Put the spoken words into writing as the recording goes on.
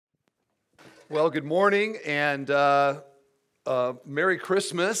Well, good morning and Merry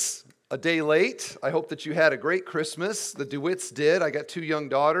Christmas. A day late. I hope that you had a great Christmas. The DeWitts did. I got two young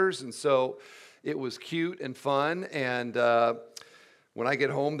daughters, and so it was cute and fun. And when I get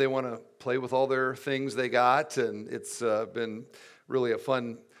home, they want to play with all their things they got, and it's been really a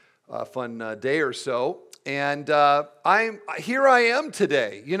fun day or so. And here I am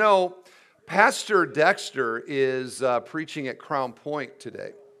today. You know, Pastor Dexter is preaching at Crown Point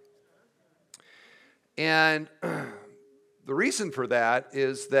today. And the reason for that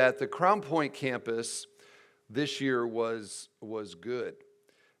is that the Crown Point campus this year was good.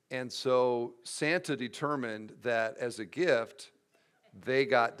 And so Santa determined that as a gift, they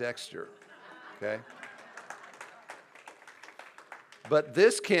got Dexter, okay? But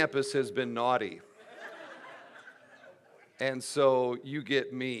this campus has been naughty. And so you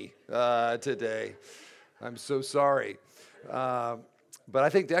get me today. I'm so sorry. But I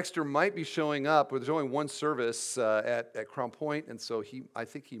think Dexter might be showing up. There's only one service at Crown Point, and so I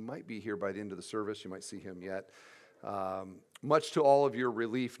think he might be here by the end of the service. You might see him yet, much to all of your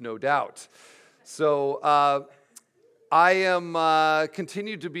relief, no doubt. So I am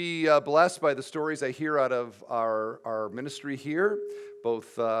continued to be blessed by the stories I hear out of our ministry here,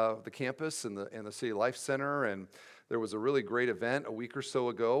 both the campus and the City Life Center. And there was a really great event a week or so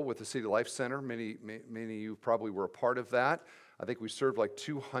ago with the City Life Center. Many of you probably were a part of that. I think we served like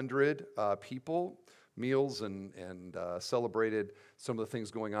 200 people, meals, and celebrated some of the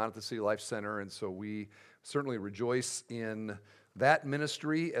things going on at the City Life Center. And so we certainly rejoice in that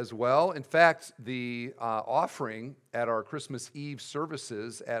ministry as well. In fact, the offering at our Christmas Eve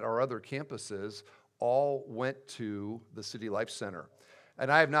services at our other campuses all went to the City Life Center.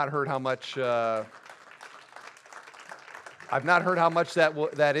 And I have not heard how much... I've not heard how much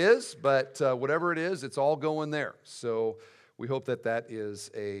that is, but whatever it is, it's all going there. So we hope that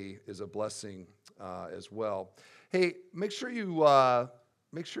is a blessing as well. Hey, make sure you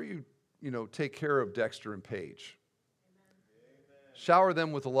take care of Dexter and Paige. Amen. Shower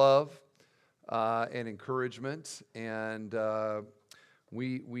them with love and encouragement, and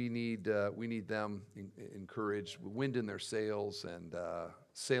we need them encouraged, wind in their sails, and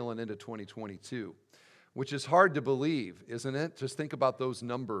sailing into 2022. Which is hard to believe, isn't it? Just think about those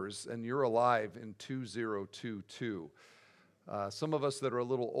numbers, and you're alive in 2022. Some of us that are a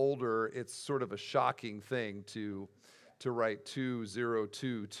little older, it's sort of a shocking thing to write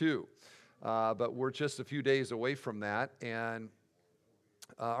 2022. But we're just a few days away from that, and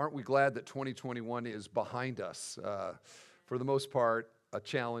aren't we glad that 2021 is behind us? For the most part, a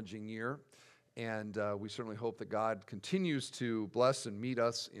challenging year. And we certainly hope that God continues to bless and meet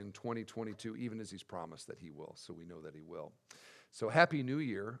us in 2022, even as He's promised that He will. So we know that He will. So Happy New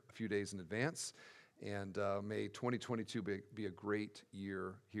Year a few days in advance. And may 2022 be a great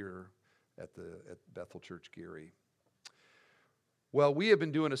year here at Bethel Church Gary. Well, we have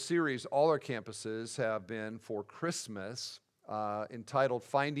been doing a series, all our campuses have been for Christmas, entitled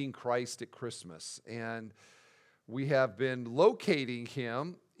Finding Christ at Christmas. And we have been locating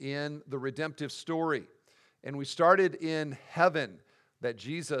Him in the redemptive story. And we started in heaven, that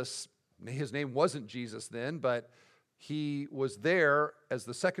Jesus, His name wasn't Jesus then, but He was there as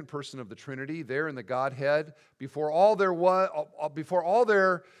the second person of the Trinity, there in the Godhead, before all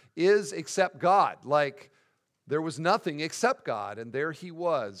there is except God. Like there was nothing except God, and there He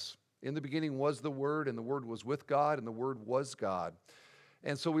was. In the beginning was the Word, and the Word was with God, and the Word was God.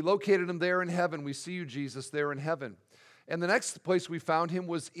 And so we located Him there in heaven. We see you, Jesus, there in heaven. And the next place we found Him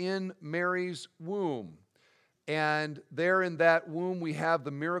was in Mary's womb. And there in that womb we have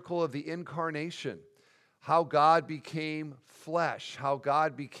the miracle of the incarnation, how God became flesh, how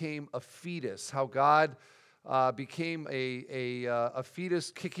God became a fetus, how God became a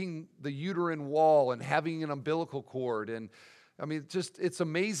fetus kicking the uterine wall and having an umbilical cord. And I mean, it's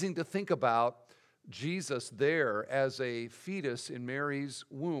amazing to think about Jesus there as a fetus in Mary's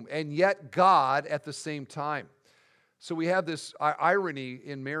womb, and yet God at the same time. So we have this irony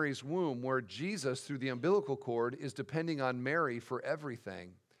in Mary's womb where Jesus, through the umbilical cord, is depending on Mary for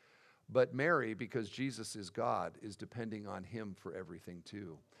everything. But Mary, because Jesus is God, is depending on Him for everything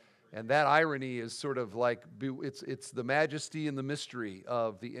too. And that irony is sort of like, it's the majesty and the mystery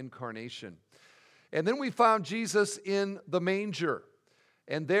of the incarnation. And then we found Jesus in the manger.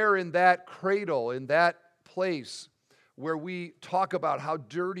 And there in that cradle, in that place, where we talk about how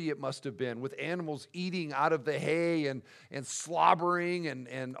dirty it must have been with animals eating out of the hay and slobbering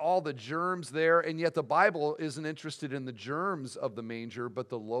and all the germs there. And yet the Bible isn't interested in the germs of the manger, but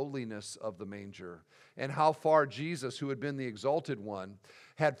the lowliness of the manger. And how far Jesus, who had been the exalted one,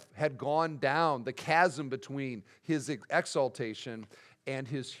 had gone down the chasm between His exaltation and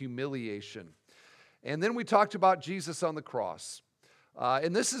His humiliation. And then we talked about Jesus on the cross.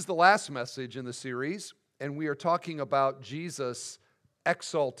 And this is the last message in the series, and we are talking about Jesus'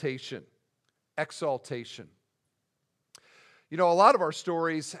 exaltation. Exaltation. You know, a lot of our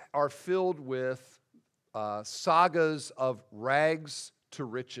stories are filled with sagas of rags to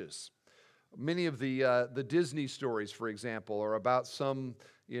riches. Many of the Disney stories, for example, are about some,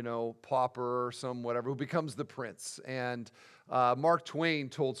 pauper or some whatever who becomes the prince. And Mark Twain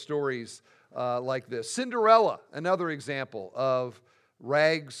told stories like this. Cinderella, another example of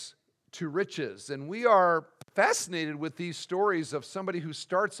rags to riches. And we are fascinated with these stories of somebody who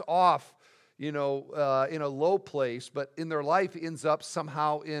starts off, in a low place, but in their life ends up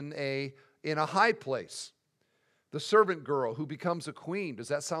somehow in a high place. The servant girl who becomes a queen. Does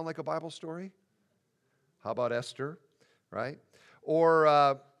that sound like a Bible story? How about Esther, right?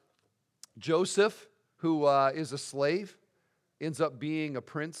 Or Joseph, who is a slave, ends up being a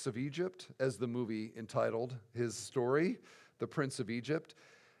prince of Egypt, as the movie entitled his story, The Prince of Egypt.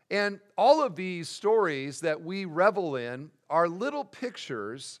 And all of these stories that we revel in are little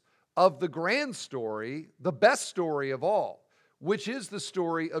pictures of the grand story, the best story of all, which is the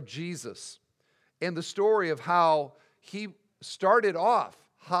story of Jesus. And the story of how he started off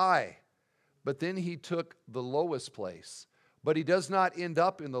high, but then he took the lowest place. But he does not end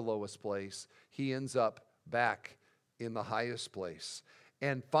up in the lowest place. He ends up back in the highest place.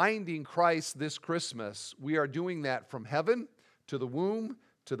 And finding Christ this Christmas, we are doing that from heaven to the womb,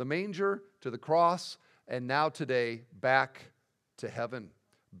 to the manger, to the cross, and now today back to heaven,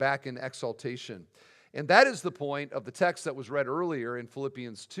 back in exaltation. And that is the point of the text that was read earlier in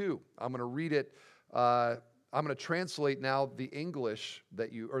Philippians 2. I'm going to read it. I'm going to translate now the English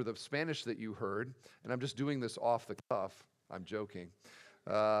or the Spanish that you heard, and I'm just doing this off the cuff. I'm joking.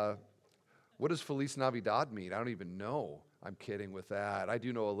 What does Feliz Navidad mean? I don't even know. I'm kidding with that. I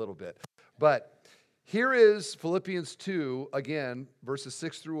do know a little bit. But here is Philippians 2, again, verses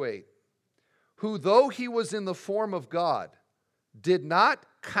 6 through 8. Who, though he was in the form of God, did not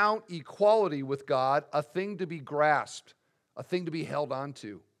count equality with God a thing to be grasped, a thing to be held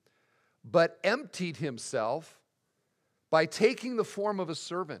onto, but emptied himself by taking the form of a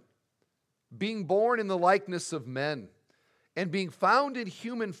servant, being born in the likeness of men, and being found in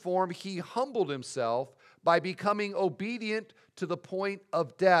human form, he humbled himself by becoming obedient to the point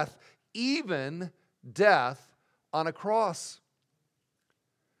of death, even death on a cross.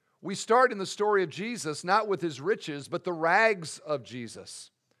 We start in the story of Jesus not with his riches, but the rags of Jesus,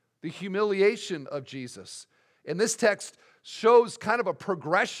 the humiliation of Jesus. And this text shows kind of a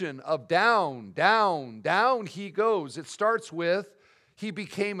progression of down, down, down he goes. It starts with, he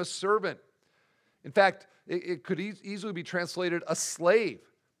became a servant. In fact, it could easily be translated a slave,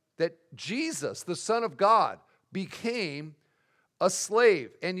 that Jesus, the Son of God, became a slave.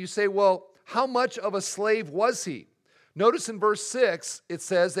 And you say, well, how much of a slave was he? Notice in verse 6, it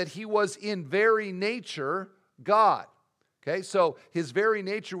says that he was in very nature God. Okay, so his very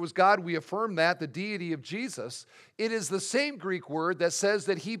nature was God. We affirm that, the deity of Jesus. It is the same Greek word that says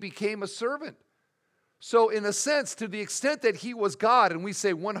that he became a servant. So in a sense, to the extent that he was God, and we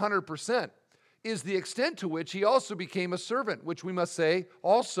say 100%, is the extent to which he also became a servant, which we must say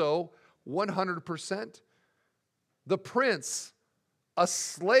also 100%. The prince, a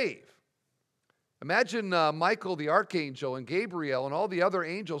slave. Imagine Michael the archangel and Gabriel and all the other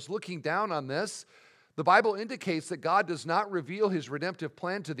angels looking down on this. The Bible indicates that God does not reveal his redemptive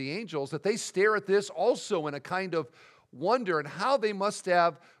plan to the angels, that they stare at this also in a kind of wonder, and how they must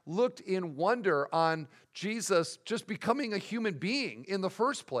have looked in wonder on Jesus just becoming a human being in the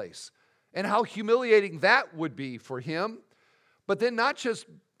first place, and how humiliating that would be for him. But then not just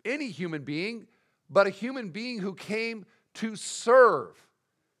any human being, but a human being who came to serve.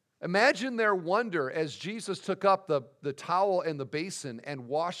 Imagine their wonder as Jesus took up the towel and the basin and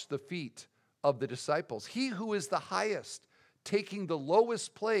washed the feet of the disciples. He who is the highest, taking the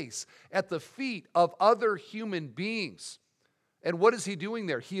lowest place at the feet of other human beings. And what is he doing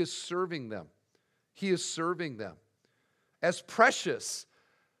there? He is serving them. He is serving them. As precious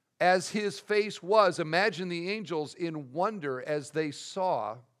as his face was, imagine the angels in wonder as they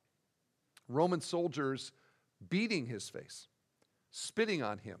saw Roman soldiers beating his face, spitting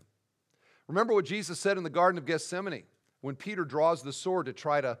on him. Remember what Jesus said in the Garden of Gethsemane when Peter draws the sword to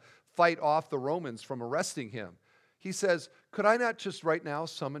try to fight off the Romans from arresting him. He says, could I not just right now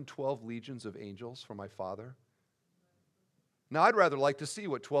summon 12 legions of angels for my Father? Now, I'd rather like to see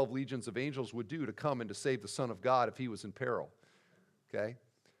what 12 legions of angels would do to come and to save the Son of God if he was in peril. Okay?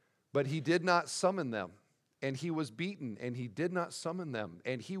 But he did not summon them. And he was beaten, and he did not summon them.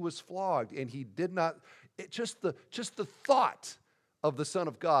 And he was flogged, and he did not. Just the thought of the Son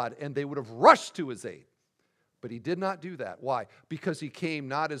of God, and they would have rushed to his aid. But he did not do that. Why? Because he came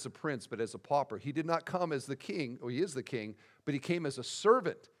not as a prince, but as a pauper. He did not come as the king, or he is the king, but he came as a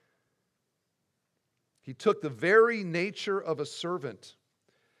servant. He took the very nature of a servant.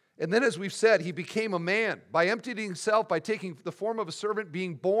 And then, as we've said, he became a man by emptying himself, by taking the form of a servant,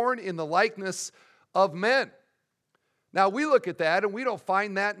 being born in the likeness of men. Now, we look at that and we don't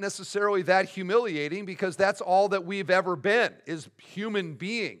find that necessarily that humiliating, because that's all that we've ever been, is human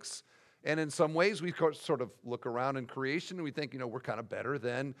beings. And in some ways, we sort of look around in creation and we think, we're kind of better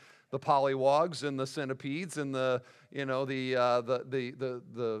than the pollywogs and the centipedes and the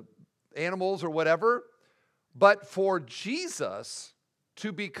animals or whatever. But for Jesus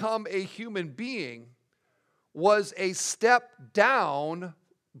to become a human being was a step down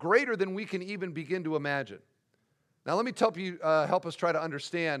greater than we can even begin to imagine. Now, let me help us try to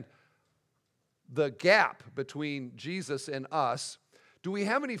understand the gap between Jesus and us. Do we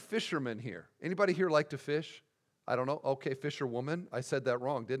have any fishermen here? Anybody here like to fish? I don't know. Okay, fisherwoman. I said that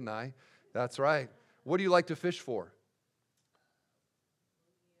wrong, didn't I? That's right. What do you like to fish for?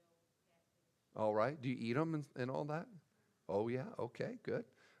 All right. Do you eat them and all that? Oh, yeah. Okay, good.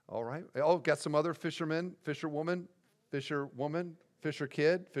 All right. Oh, got some other fishermen, fisherwoman, fisher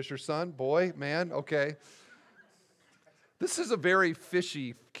kid, fisher son, boy, man. Okay. This is a very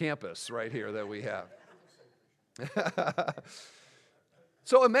fishy campus right here that we have.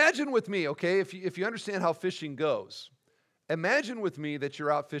 So imagine with me, okay, if you understand how fishing goes, imagine with me that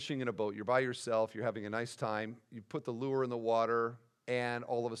you're out fishing in a boat. You're by yourself. You're having a nice time. You put the lure in the water, and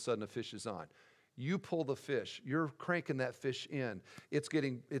all of a sudden a fish is on. You pull the fish. You're cranking that fish in. It's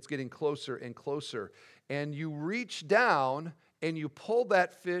getting closer and closer. And you reach down, and you pull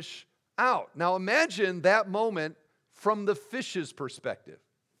that fish out. Now imagine that moment from the fish's perspective,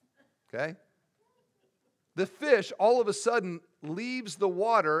 okay? The fish all of a sudden leaves the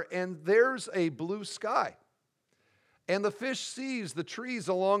water, and there's a blue sky. And the fish sees the trees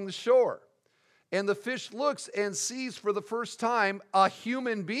along the shore. And the fish looks and sees for the first time a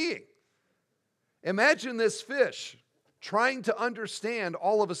human being. Imagine this fish trying to understand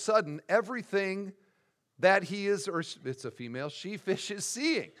all of a sudden everything that he is, or it's a female she-fish, is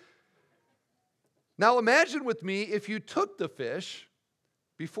seeing. Now imagine with me if you took the fish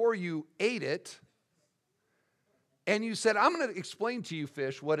before you ate it, and you said, I'm going to explain to you,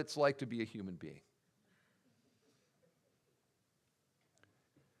 fish, what it's like to be a human being.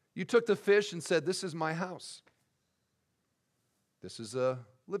 You took the fish and said, this is my house. This is a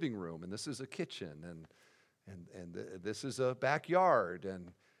living room, and this is a kitchen, and this is a backyard,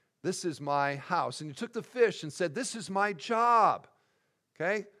 and this is my house. And you took the fish and said, this is my job.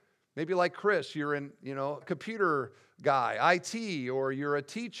 Okay? Maybe like Chris, you're in, a computer guy, IT, or you're a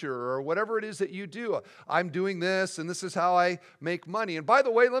teacher, or whatever it is that you do. I'm doing this, and this is how I make money. And by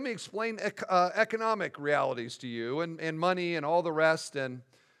the way, let me explain economic realities to you, and money and all the rest. And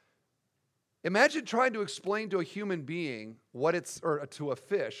imagine trying to explain to a human being or to a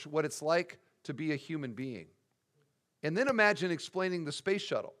fish, what it's like to be a human being. And then imagine explaining the space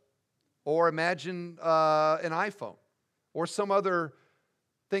shuttle, or imagine an iPhone, or some other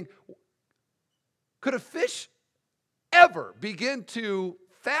thing. Could a fish ever begin to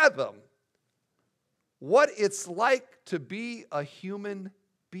fathom what it's like to be a human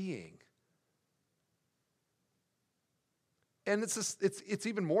being? And it's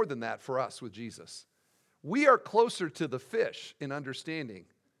even more than that for us with Jesus. We are closer to the fish in understanding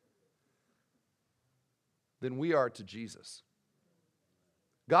than we are to Jesus.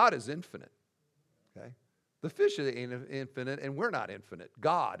 God is infinite, okay? The fish is infinite, and we're not infinite.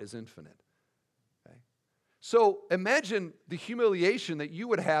 God is infinite. Okay? So imagine the humiliation that you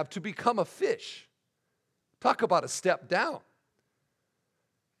would have to become a fish. Talk about a step down.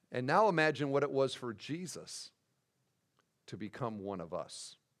 And now imagine what it was for Jesus to become one of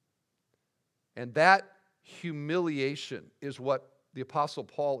us. And that humiliation is what the Apostle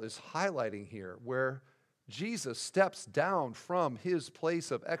Paul is highlighting here, where Jesus steps down from his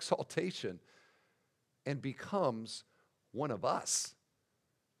place of exaltation and becomes one of us,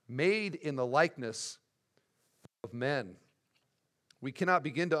 made in the likeness of men. We cannot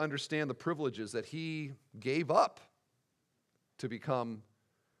begin to understand the privileges that he gave up to become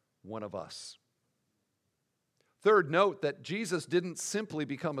one of us. Third, note that Jesus didn't simply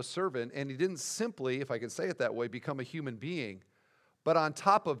become a servant, and he didn't simply, if I can say it that way, become a human being, but on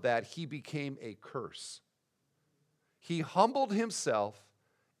top of that, he became a curse. He humbled himself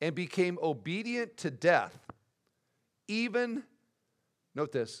and became obedient to death, even,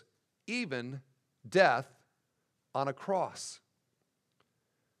 note this, even death on a cross.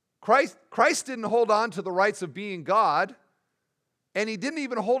 Christ didn't hold on to the rights of being God And he didn't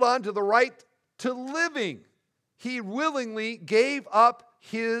even hold on to the right to living. He willingly gave up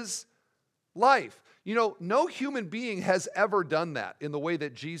his life. You know, no human being has ever done that in the way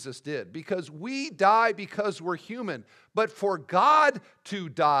that Jesus did, because we die because we're human. But for God to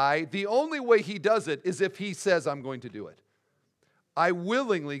die, the only way he does it is if he says, I'm going to do it. I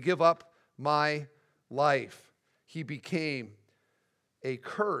willingly give up my life. He became a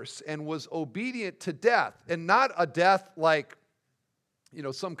curse and was obedient to death, and not a death like, you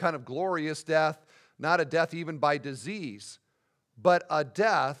know, some kind of glorious death, not a death even by disease, but a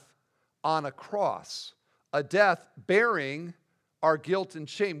death on a cross, a death bearing our guilt and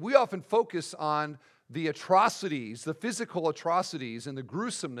shame. We often focus on the atrocities, the physical atrocities and the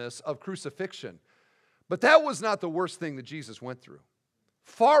gruesomeness of crucifixion. But that was not the worst thing that Jesus went through.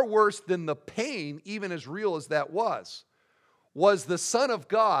 Far worse than the pain, even as real as that was the Son of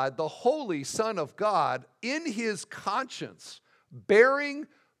God, the holy Son of God, in his conscience, bearing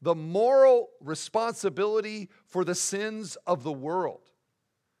the moral responsibility for the sins of the world.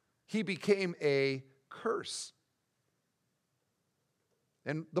 He became a curse.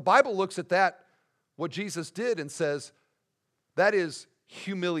 And the Bible looks at that, what Jesus did, and says, that is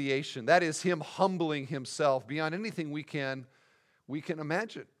humiliation. That is him humbling himself beyond anything we can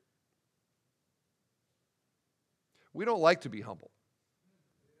imagine. We don't like to be humble.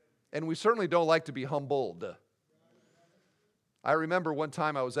 And we certainly don't like to be humbled. I remember one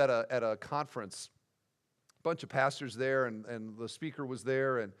time I was at a conference, a bunch of pastors there, and the speaker was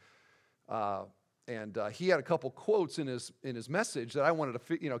there, and he had a couple quotes in his message that I wanted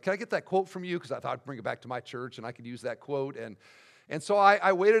to, can I get that quote from you? Because I thought I'd bring it back to my church and I could use that quote. And so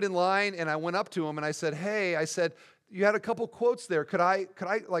I waited in line and I went up to him and I said, hey, you had a couple quotes there. Could I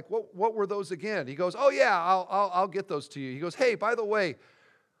like, what were those again? He goes, oh yeah, I'll get those to you. He goes, hey, by the way,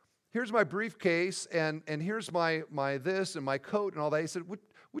 here's my briefcase and here's my this and my coat and all that. He said,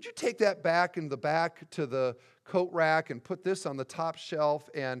 would you take that back in the back to the coat rack and put this on the top shelf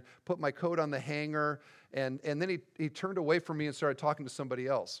and put my coat on the hanger? And then he turned away from me and started talking to somebody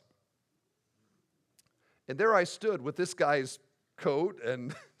else. And there I stood with this guy's coat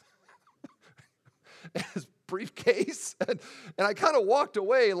and his briefcase. And I kind of walked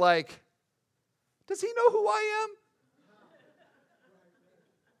away like, does he know who I am?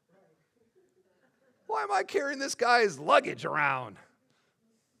 Why am I carrying this guy's luggage around?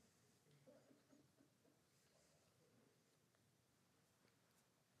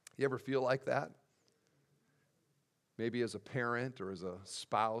 You ever feel like that? Maybe as a parent or as a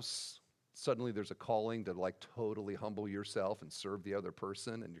spouse, suddenly there's a calling to like totally humble yourself and serve the other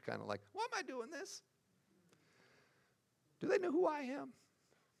person, and you're kind of like, why am I doing this? Do they know who I am?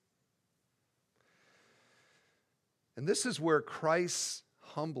 And this is where Christ's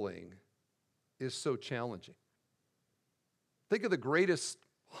humbling is so challenging. Think of the greatest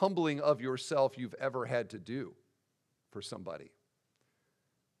humbling of yourself you've ever had to do for somebody.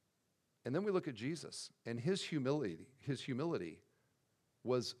 And then we look at Jesus, and his humility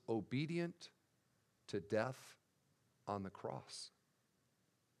was obedient to death on the cross.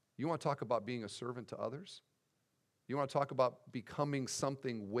 You want to talk about being a servant to others? You want to talk about becoming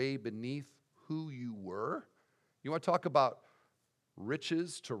something way beneath who you were? You want to talk about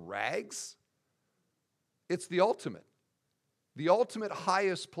riches to rags? It's the ultimate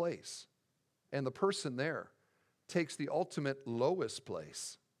highest place. And the person there takes the ultimate lowest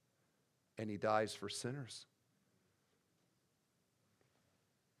place. And he dies for sinners.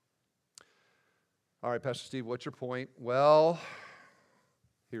 All right, Pastor Steve, what's your point? Well,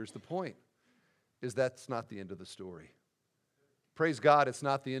 here's the point, is that's not the end of the story. Praise God, it's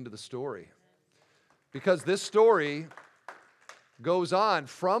not the end of the story. Because this story goes on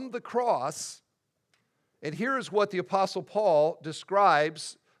from the cross, and here is what the Apostle Paul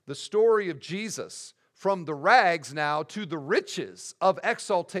describes the story of Jesus, from the rags now to the riches of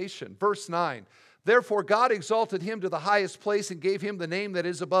exaltation. Verse 9, therefore God exalted him to the highest place and gave him the name that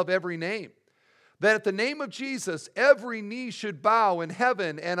is above every name, that at the name of Jesus every knee should bow in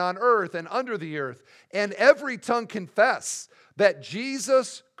heaven and on earth and under the earth, and every tongue confess that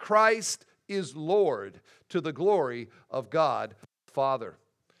Jesus Christ is Lord, to the glory of God the Father.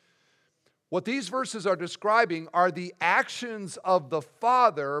 What these verses are describing are the actions of the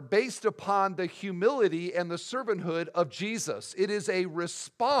Father based upon the humility and the servanthood of Jesus. It is a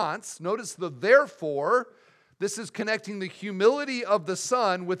response. Notice the therefore. This is connecting the humility of the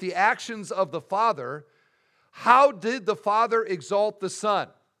Son with the actions of the Father. How did the Father exalt the Son?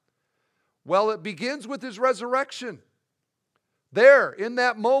 Well, it begins with his resurrection. There, in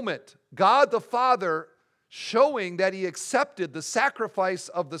that moment, God the Father, showing that he accepted the sacrifice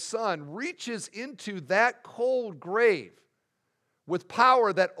of the Son, reaches into that cold grave with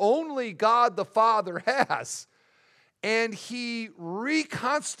power that only God the Father has. And he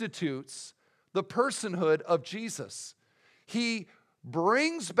reconstitutes the personhood of Jesus. He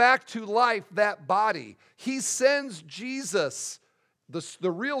brings back to life that body. He sends Jesus,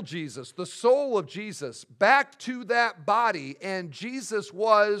 the real Jesus, the soul of Jesus, back to that body, and Jesus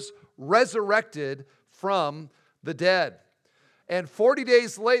was resurrected from the dead. And 40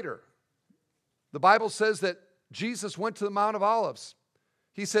 days later, the Bible says that Jesus went to the Mount of Olives.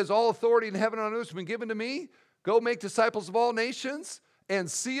 He says, all authority in heaven and on earth has been given to me. Go make disciples of all nations,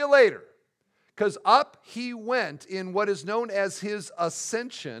 and see you later. Because up he went in what is known as his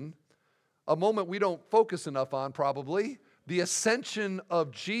ascension, a moment we don't focus enough on probably, the ascension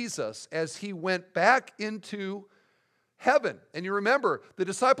of Jesus as he went back into heaven. And you remember, the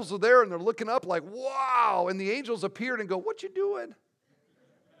disciples are there and they're looking up like, wow, and the angels appeared and go, what you doing?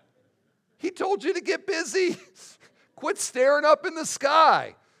 He told you to get busy. Quit staring up in the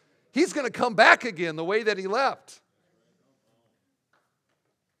sky. He's going to come back again the way that he left.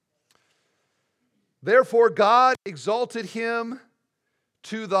 Therefore, God exalted him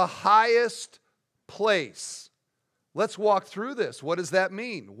to the highest place. Let's walk through this. What does that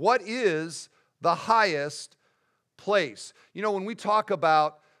mean? What is the highest place? You know, when we talk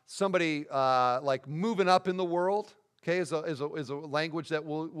about somebody like moving up in the world, okay, is a language that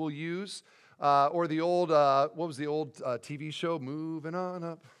we'll use, or the old, what was the old TV show? Moving on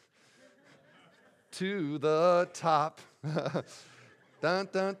up to the top. Dun,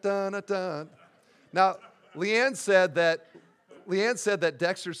 dun, dun, dun, dun. Now, Leanne said that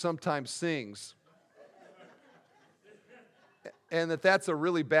Dexter sometimes sings, and that's a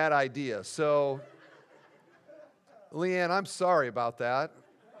really bad idea. So, Leanne, I'm sorry about that.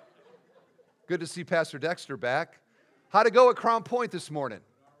 Good to see Pastor Dexter back. How'd it go at Crown Point this morning?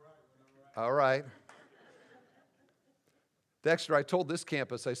 All right. Dexter, I told this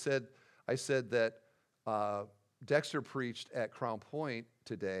campus, I said that Dexter preached at Crown Point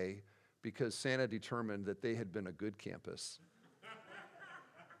today because Santa determined that they had been a good campus.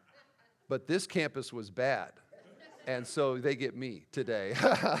 But this campus was bad, and so they get me today.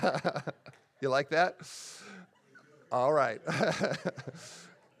 You like that? All right.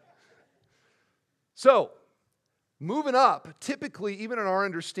 So, moving up, typically, even in our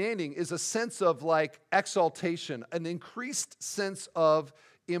understanding, is a sense of like exaltation, an increased sense of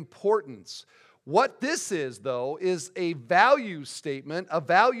importance. What this is, though, is a value statement, a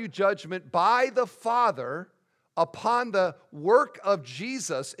value judgment by the Father upon the work of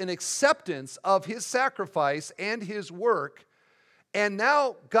Jesus, an acceptance of his sacrifice and his work. And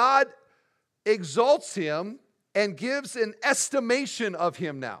now God exalts him and gives an estimation of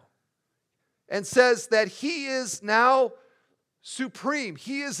him now, and says that he is now supreme.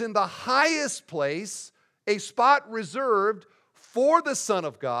 He is in the highest place, a spot reserved for the Son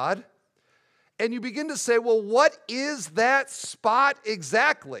of God. And you begin to say, well, what is that spot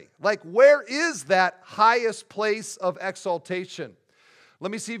exactly? Like, where is that highest place of exaltation?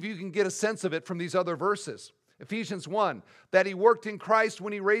 Let me see if you can get a sense of it from these other verses. Ephesians 1, that he worked in Christ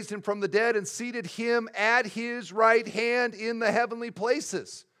when he raised him from the dead and seated him at his right hand in the heavenly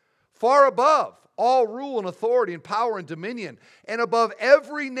places, far above all rule and authority and power and dominion, and above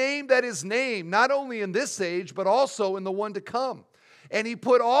every name that is named, not only in this age, but also in the one to come. And he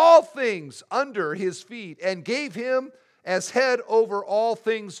put all things under his feet and gave him as head over all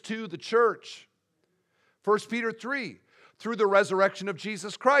things to the church. 1 Peter 3, through the resurrection of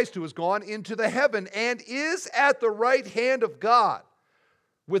Jesus Christ, who has gone into the heaven and is at the right hand of God,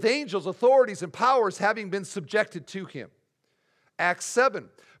 with angels, authorities, and powers having been subjected to him. Acts 7,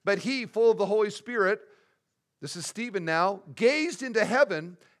 but he, full of the Holy Spirit, this is Stephen now, gazed into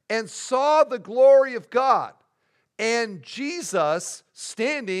heaven and saw the glory of God, and Jesus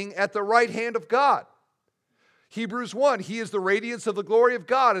standing at the right hand of God. Hebrews 1, he is the radiance of the glory of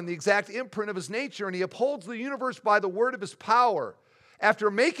God and the exact imprint of his nature, and he upholds the universe by the word of his power.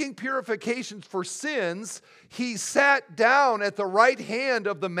 After making purifications for sins, he sat down at the right hand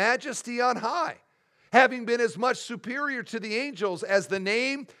of the majesty on high, having been as much superior to the angels as the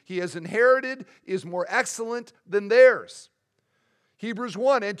name he has inherited is more excellent than theirs. Hebrews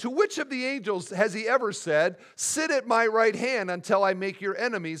 1, and to which of the angels has he ever said, sit at my right hand until I make your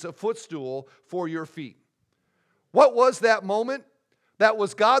enemies a footstool for your feet? What was that moment? That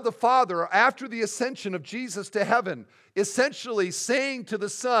was God the Father, after the ascension of Jesus to heaven, essentially saying to the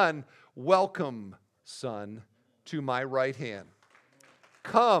Son, welcome, Son, to my right hand.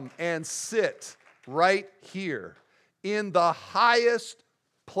 Come and sit right here in the highest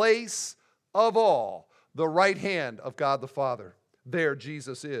place of all, the right hand of God the Father. There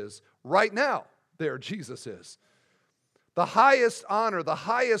Jesus is. Right now, there Jesus is. the highest honor, the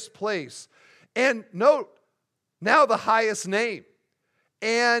highest place. And note, now the highest name.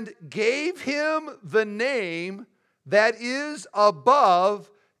 And gave him the name that is above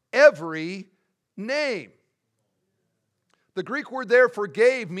every name. The Greek word there for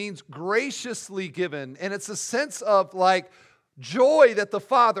gave means graciously given, and it's a sense of like joy that the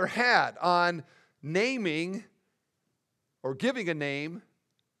Father had on naming or giving a name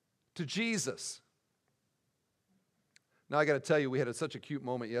to Jesus. Now I got to tell you, we had such a cute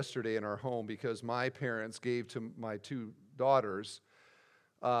moment yesterday in our home because my parents gave to my two daughters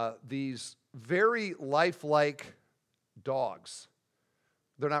these very lifelike dogs.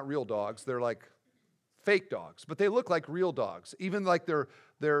 They're not real dogs, they're like fake dogs, but they look like real dogs. Even like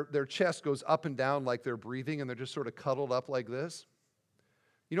their chest goes up and down like they're breathing, and they're just sort of cuddled up like this.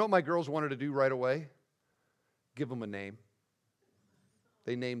 You know what my girls wanted to do right away? Give them a name.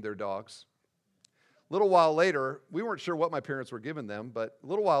 They named their dogs. A little while later, we weren't sure what my parents were giving them, but a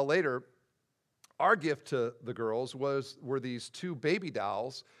little while later, our gift to the girls were these two baby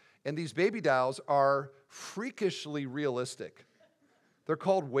dolls, and these baby dolls are freakishly realistic. They're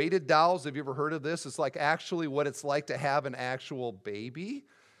called weighted dolls. Have you ever heard of this? It's like actually what it's like to have an actual baby.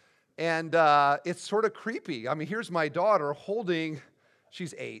 And it's sort of creepy. I mean, here's my daughter holding,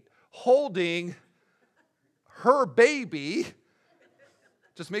 she's 8, holding her baby.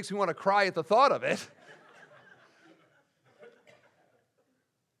 Just makes me want to cry at the thought of it.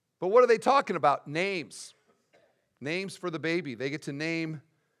 But what are they talking about? Names. Names for the baby. They get to name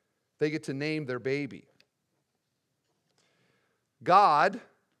their baby. God,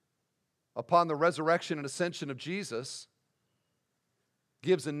 upon the resurrection and ascension of Jesus,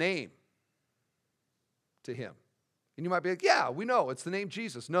 gives a name to him. And you might be like, yeah, we know, it's the name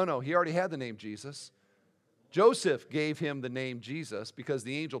Jesus. No, he already had the name Jesus. Joseph gave him the name Jesus because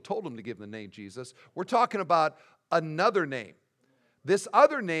the angel told him to give the name Jesus. We're talking about another name. This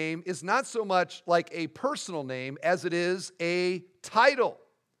other name is not so much like a personal name as it is a title.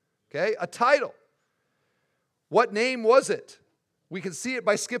 Okay, a title. What name was it? We can see it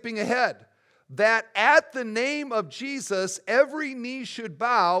by skipping ahead. That at the name of Jesus, every knee should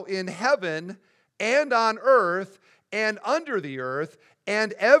bow in heaven and on earth and under the earth,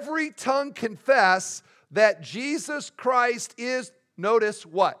 and every tongue confess that Jesus Christ is, notice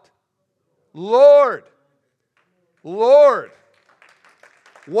what? Lord. Lord.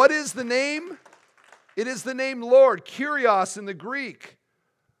 What is the name? It is the name Lord, Kyrios in the Greek.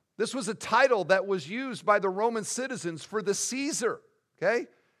 This was a title that was used by the Roman citizens for the Caesar, okay?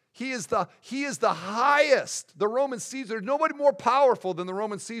 He is the highest, the Roman Caesar. There's nobody more powerful than the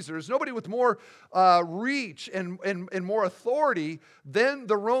Roman Caesar. There's nobody with more reach and more authority than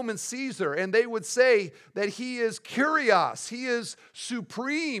the Roman Caesar. And they would say that he is Kyrios. He is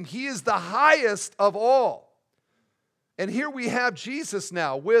supreme. He is the highest of all. And here we have Jesus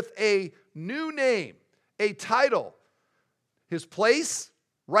now with a new name, a title. His place,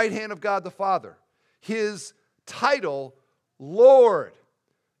 right hand of God the Father. His title, Lord.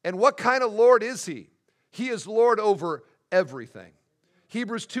 And what kind of Lord is he? He is Lord over everything.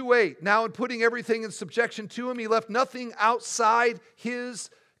 Hebrews 2:8, now in putting everything in subjection to him, he left nothing outside his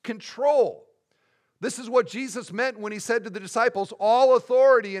control. This is what Jesus meant when he said to the disciples, all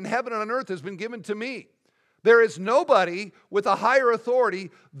authority in heaven and on earth has been given to me. There is nobody with a higher authority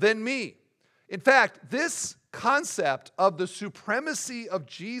than me. In fact, this concept of the supremacy of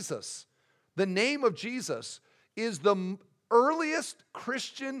Jesus, the name of Jesus, is the earliest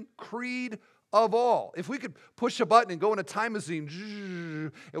Christian creed of all. If we could push a button and go in a time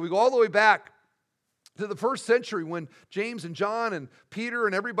machine, and we go all the way back to the first century when James and John and Peter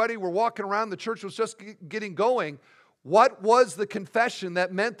and everybody were walking around, the church was just getting going, what was the confession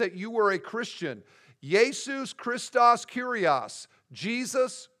that meant that you were a Christian? Jesus Christos Kyrios,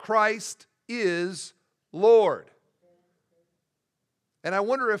 Jesus Christ is Lord. And I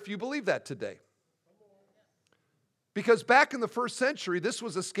wonder if you believe that today. Because back in the first century, this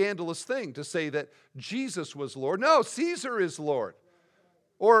was a scandalous thing to say that Jesus was Lord. No, Caesar is Lord.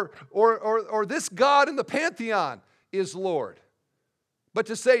 Or this God in the pantheon is Lord. But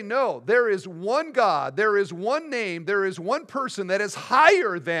to say, no, there is one God, there is one name, there is one person that is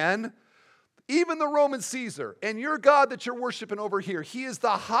higher than even the Roman Caesar. And your God that you're worshiping over here, he is the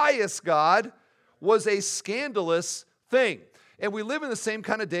highest God, was a scandalous thing. And we live in the same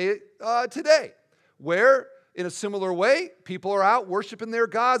kind of day today, where in a similar way, people are out worshiping their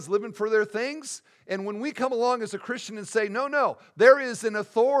gods, living for their things. And when we come along as a Christian and say, no, there is an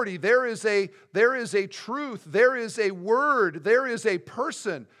authority, there is a truth, there is a word, there is a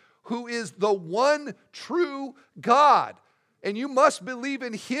person who is the one true God. And you must believe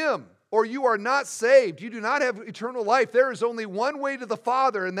in him. or you are not saved. You do not have eternal life. There is only one way to the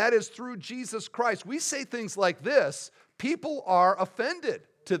Father, and that is through Jesus Christ. We say things like this. People are offended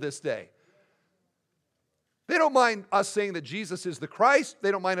to this day. They don't mind us saying that Jesus is the Christ.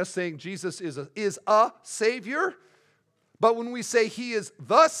 They don't mind us saying Jesus is a Savior. But when we say He is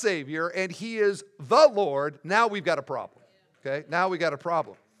the Savior and He is the Lord, now we've got a problem. Okay? Now we got a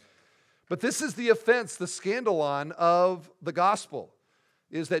problem. But this is the offense, the scandalon of the gospel,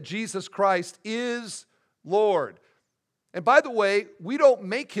 is that Jesus Christ is Lord. And by the way, we don't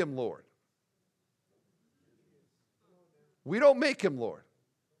make Him Lord. We don't make Him Lord.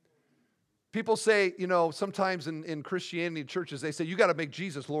 People say, sometimes in Christianity churches, they say, you got to make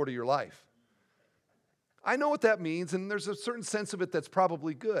Jesus Lord of your life. I know what that means, and there's a certain sense of it that's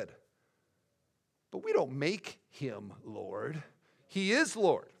probably good. But we don't make Him Lord. He is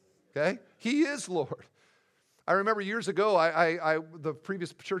Lord, okay? He is Lord. I remember years ago, the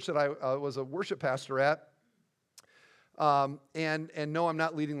previous church that I was a worship pastor at, and no, I'm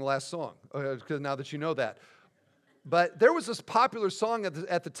not leading the last song, because now that you know that. But there was this popular song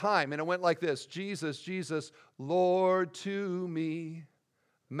at the time, and it went like this: Jesus, Jesus, Lord to me,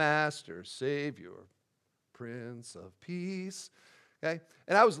 Master, Savior, Prince of Peace. Okay?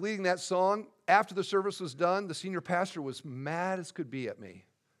 And I was leading that song. After the service was done, the senior pastor was mad as could be at me.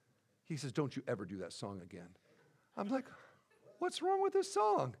 He says, don't you ever do that song again. I'm like, what's wrong with this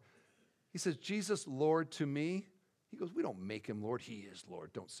song? He says, Jesus, Lord to me. He goes, we don't make Him Lord. He is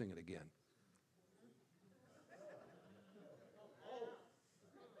Lord. Don't sing it again.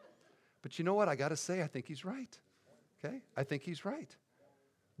 But you know what? I got to say, I think he's right. Okay? I think he's right.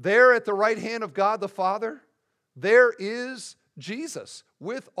 There at the right hand of God the Father, there is Jesus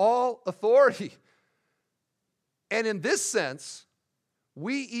with all authority. And in this sense,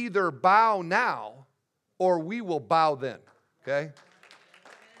 we either bow now or we will bow then. Okay?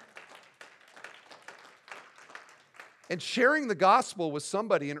 And sharing the gospel with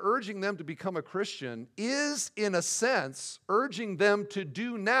somebody and urging them to become a Christian is, in a sense, urging them to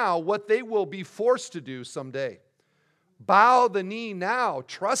do now what they will be forced to do someday. Bow the knee now.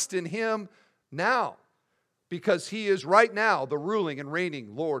 Trust in Him now. Because He is right now the ruling and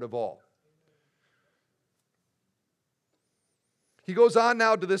reigning Lord of all. He goes on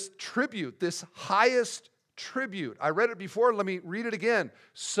now to this tribute, this highest tribute. I read it before, let me read it again.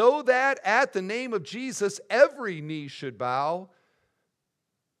 So that at the name of Jesus, every knee should bow.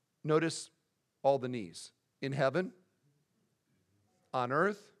 Notice all the knees. In heaven, on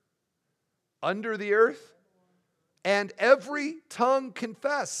earth, under the earth, and every tongue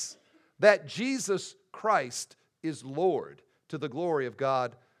confess that Jesus Christ is Lord, to the glory of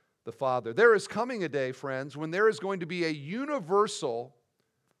God the Father. There is coming a day, friends, when there is going to be a universal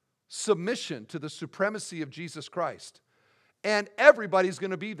submission to the supremacy of Jesus Christ. And everybody's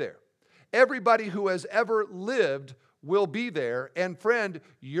going to be there. Everybody who has ever lived will be there. And friend,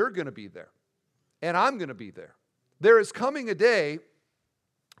 you're going to be there. And I'm going to be there. There is coming a day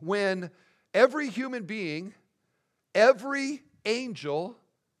when every human being, every angel,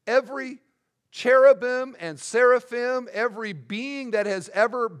 every cherubim and seraphim, every being that has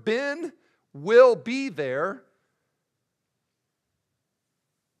ever been will be there.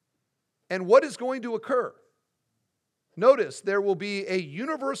 And what is going to occur? Notice there will be a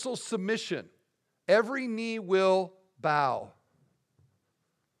universal submission. Every knee will bow.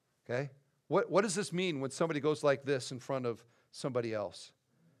 Okay? What does this mean when somebody goes like this in front of somebody else?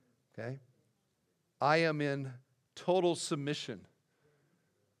 Okay? I am in total submission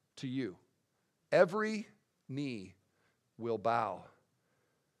to you. Every knee will bow.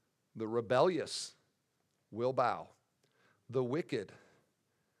 The rebellious will bow. The wicked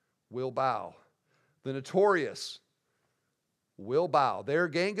will bow. The notorious will bow. Their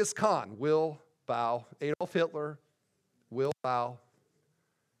Genghis Khan will bow. Adolf Hitler will bow.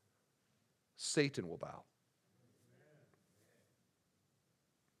 Satan will bow.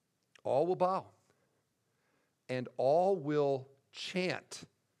 All will bow. And all will chant.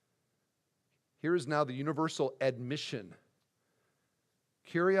 Here is now the universal admission.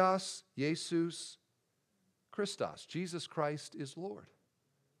 Kyrios Jesus Christos. Jesus Christ is Lord.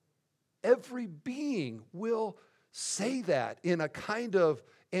 Every being will say that in a kind of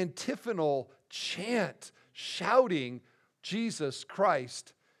antiphonal chant, shouting, Jesus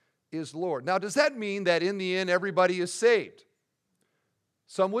Christ is Lord. Now, does that mean that in the end everybody is saved?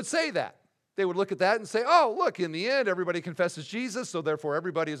 Some would say that. They would look at that and say, oh, look, in the end everybody confesses Jesus, so therefore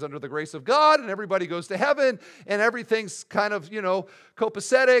everybody is under the grace of God and everybody goes to heaven and everything's kind of,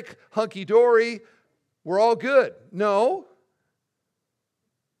 copacetic, hunky-dory. We're all good. No.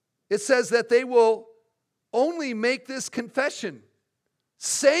 It says that they will only make this confession.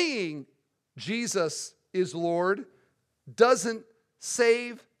 saying Jesus is Lord doesn't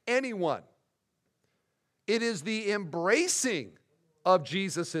save anyone. It is the embracing of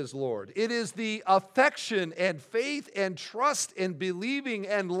Jesus as Lord. It is the affection and faith and trust and believing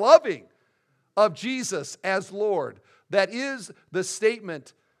and loving of Jesus as Lord that is the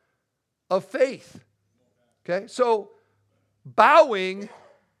statement of faith. Okay? So bowing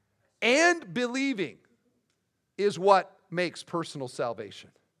and believing is what makes personal salvation.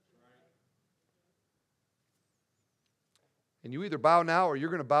 And you either bow now or you're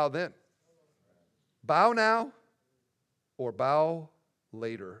going to bow then. Bow now or bow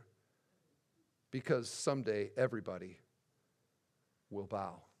later, because someday everybody will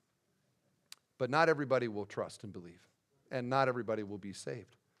bow. But not everybody will trust and believe, and not everybody will be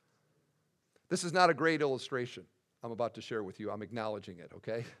saved. This is not a great illustration I'm about to share with you. I'm acknowledging it,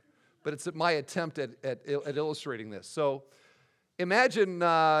 okay? But it's my attempt at illustrating this. So imagine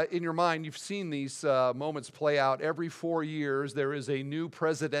in your mind, you've seen these moments play out. Every 4 years, there is a new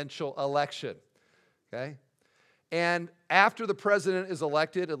presidential election, okay? And after the president is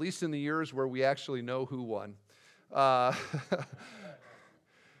elected, at least in the years where we actually know who won, and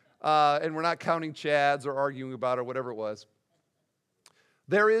we're not counting Chads or arguing about it or whatever it was,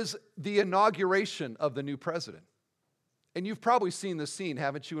 there is the inauguration of the new president. And you've probably seen this scene,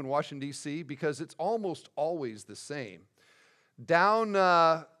 haven't you, in Washington, D.C., because it's almost always the same. Down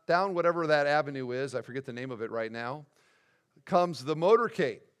whatever that avenue is, I forget the name of it right now, comes the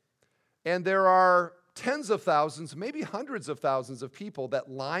motorcade. And there are tens of thousands, maybe hundreds of thousands of people that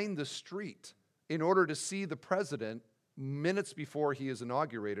line the street in order to see the president minutes before he is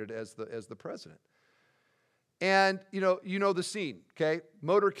inaugurated as the president. And you know the scene, okay?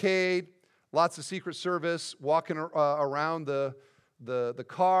 Motorcade, lots of Secret Service walking around the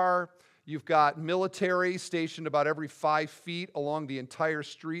car. You've got military stationed about every 5 feet along the entire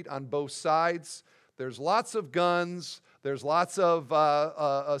street on both sides. There's lots of guns. There's lots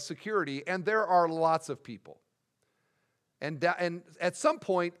of security, and there are lots of people. And at some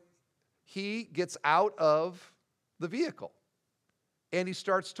point, he gets out of the vehicle, and he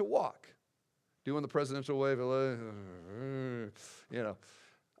starts to walk, doing the presidential wave,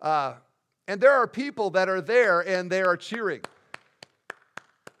 and there are people that are there, and they are cheering.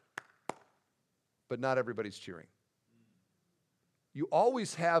 But not everybody's cheering. You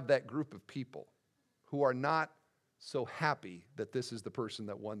always have that group of people who are not so happy that this is the person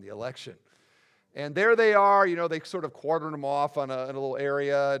that won the election. And there they are, they sort of quartered them off in a little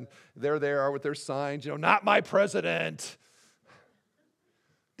area, and there they are with their signs, not my president.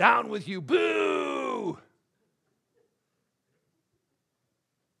 Down with you, boo!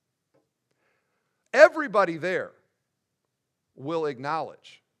 Everybody there will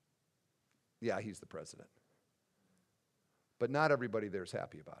acknowledge, yeah, he's the president. But not everybody there is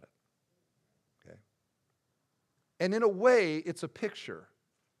happy about it. Okay? And in a way, it's a picture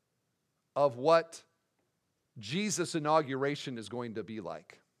of what Jesus' inauguration is going to be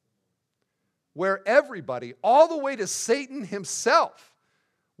like. Where everybody, all the way to Satan himself,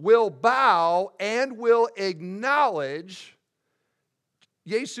 will bow and will acknowledge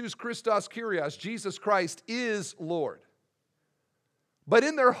Jesus Christos Kyrios, Jesus Christ is Lord. But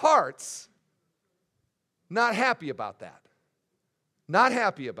in their hearts, not happy about that. Not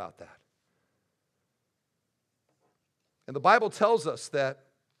happy about that. And the Bible tells us that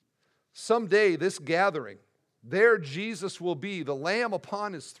someday this gathering, there Jesus will be, the Lamb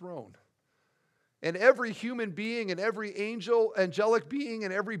upon his throne. And every human being and every angelic being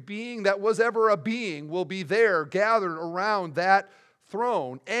and every being that was ever a being will be there gathered around that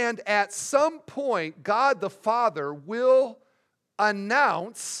throne. And at some point, God the Father will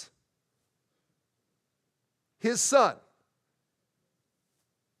announce his Son.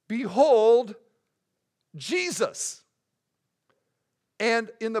 Behold, Jesus. And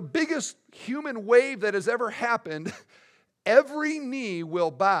in the biggest human wave that has ever happened, every knee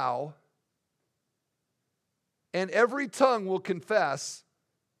will bow and every tongue will confess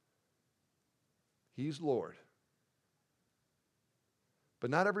he's Lord. But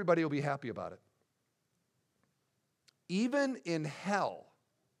not everybody will be happy about it. Even in hell,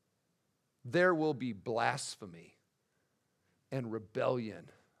 there will be blasphemy and rebellion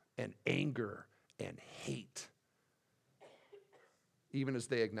and anger and hate, even as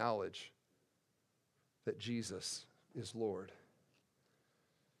they acknowledge that Jesus is Lord.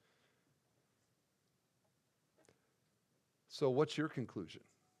 So what's your conclusion?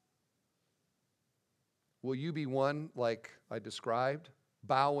 Will you be one like I described,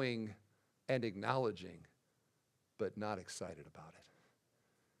 bowing and acknowledging, but not excited about it?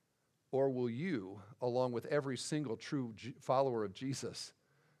 Or will you, along with every single true follower of Jesus,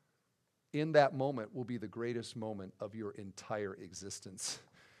 in that moment will be the greatest moment of your entire existence,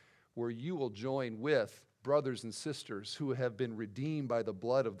 where you will join with brothers and sisters who have been redeemed by the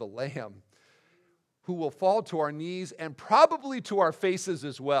blood of the Lamb, who will fall to our knees and probably to our faces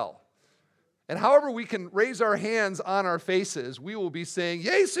as well. And however we can raise our hands on our faces, we will be saying,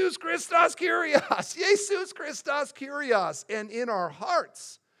 Jesus Christos Kyrios, Jesus Christos Kyrios. And in our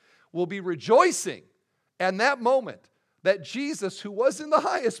hearts, we'll be rejoicing at that moment that Jesus, who was in the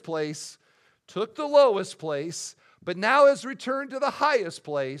highest place, took the lowest place, but now has returned to the highest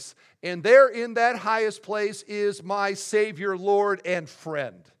place. And there in that highest place is my Savior, Lord, and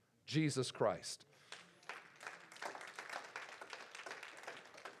friend, Jesus Christ.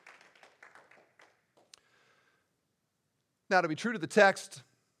 Now, to be true to the text,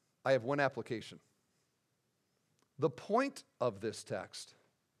 I have one application. The point of this text,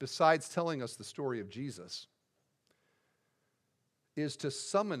 besides telling us the story of Jesus, is to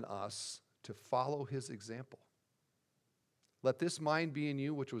summon us to follow his example. Let this mind be in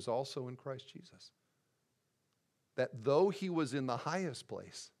you, which was also in Christ Jesus. That though he was in the highest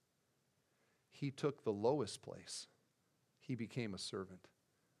place, he took the lowest place. He became a servant.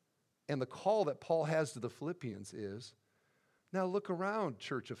 And the call that Paul has to the Philippians is, now look around,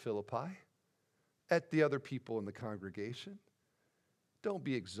 Church of Philippi, at the other people in the congregation. Don't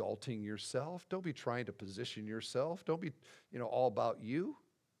be exalting yourself. Don't be trying to position yourself. Don't be, all about you.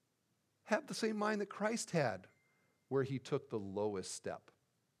 Have the same mind that Christ had, where he took the lowest step.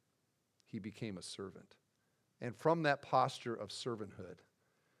 He became a servant. And from that posture of servanthood,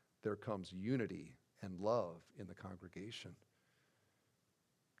 there comes unity and love in the congregation.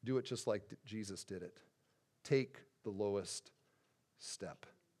 Do it just like Jesus did it. Take the lowest step.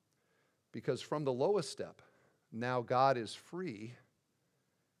 Because from the lowest step, now God is free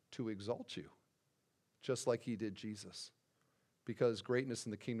to exalt you, just like he did Jesus. Because greatness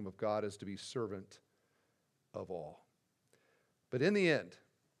in the kingdom of God is to be servant of all. But in the end,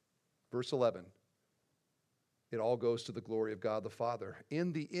 verse 11, it all goes to the glory of God the Father.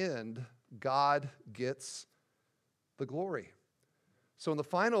 In the end, God gets the glory. So in the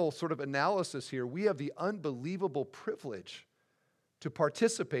final sort of analysis here, we have the unbelievable privilege to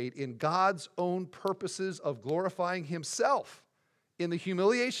participate in God's own purposes of glorifying himself in the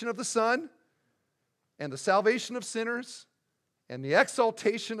humiliation of the Son and the salvation of sinners and the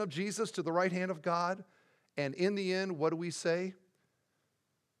exaltation of Jesus to the right hand of God. And in the end, what do we say?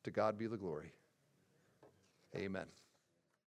 To God be the glory. Amen.